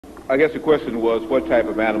I guess the question was, what type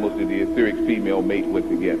of animals did the etheric female mate with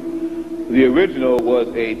again? The original was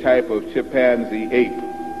a type of chimpanzee ape,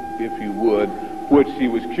 if you would, which she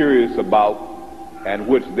was curious about and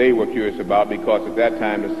which they were curious about, because at that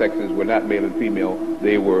time the sexes were not male and female,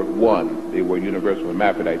 they were one. They were universal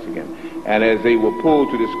hermaphrodites again. And as they were pulled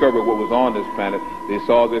to discover what was on this planet, they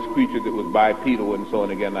saw this creature that was bipedal and so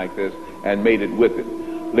on again like this, and mated with it.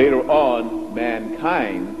 Later on,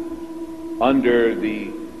 mankind, under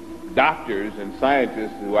the doctors and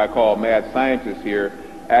scientists, who I call mad scientists here,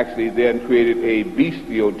 actually then created a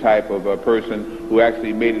bestial type of a person who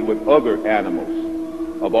actually mated with other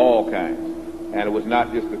animals of all kinds. And it was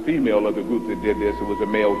not just the female of the group that did this, it was a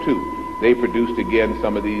male too. They produced again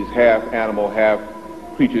some of these half animal, half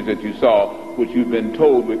creatures that you saw, which you've been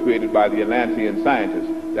told were created by the Atlantean scientists.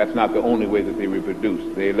 That's not the only way that they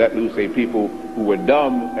reproduced. They let loose a people who were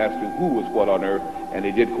dumb as to who was what on earth, and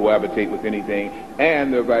they did cohabitate with anything,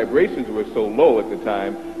 and their vibrations were so low at the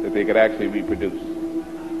time that they could actually reproduce.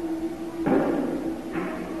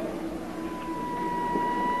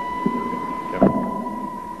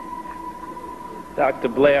 Dr.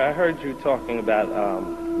 Blair, I heard you talking about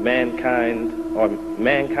mankind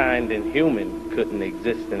and human couldn't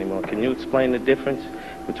exist anymore. Can you explain the difference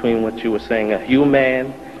between what you were saying, a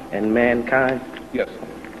human and mankind? Yes.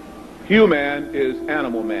 Human is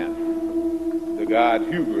animal man, the god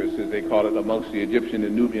Hubris, as they call it amongst the Egyptian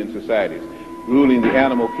and Nubian societies, ruling the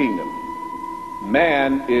animal kingdom.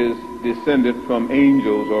 Man is descendant from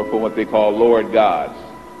angels, or from what they call Lord gods.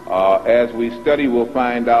 As we study, we'll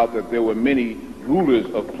find out that there were many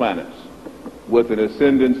rulers of planets with an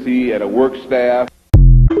ascendancy and a work staff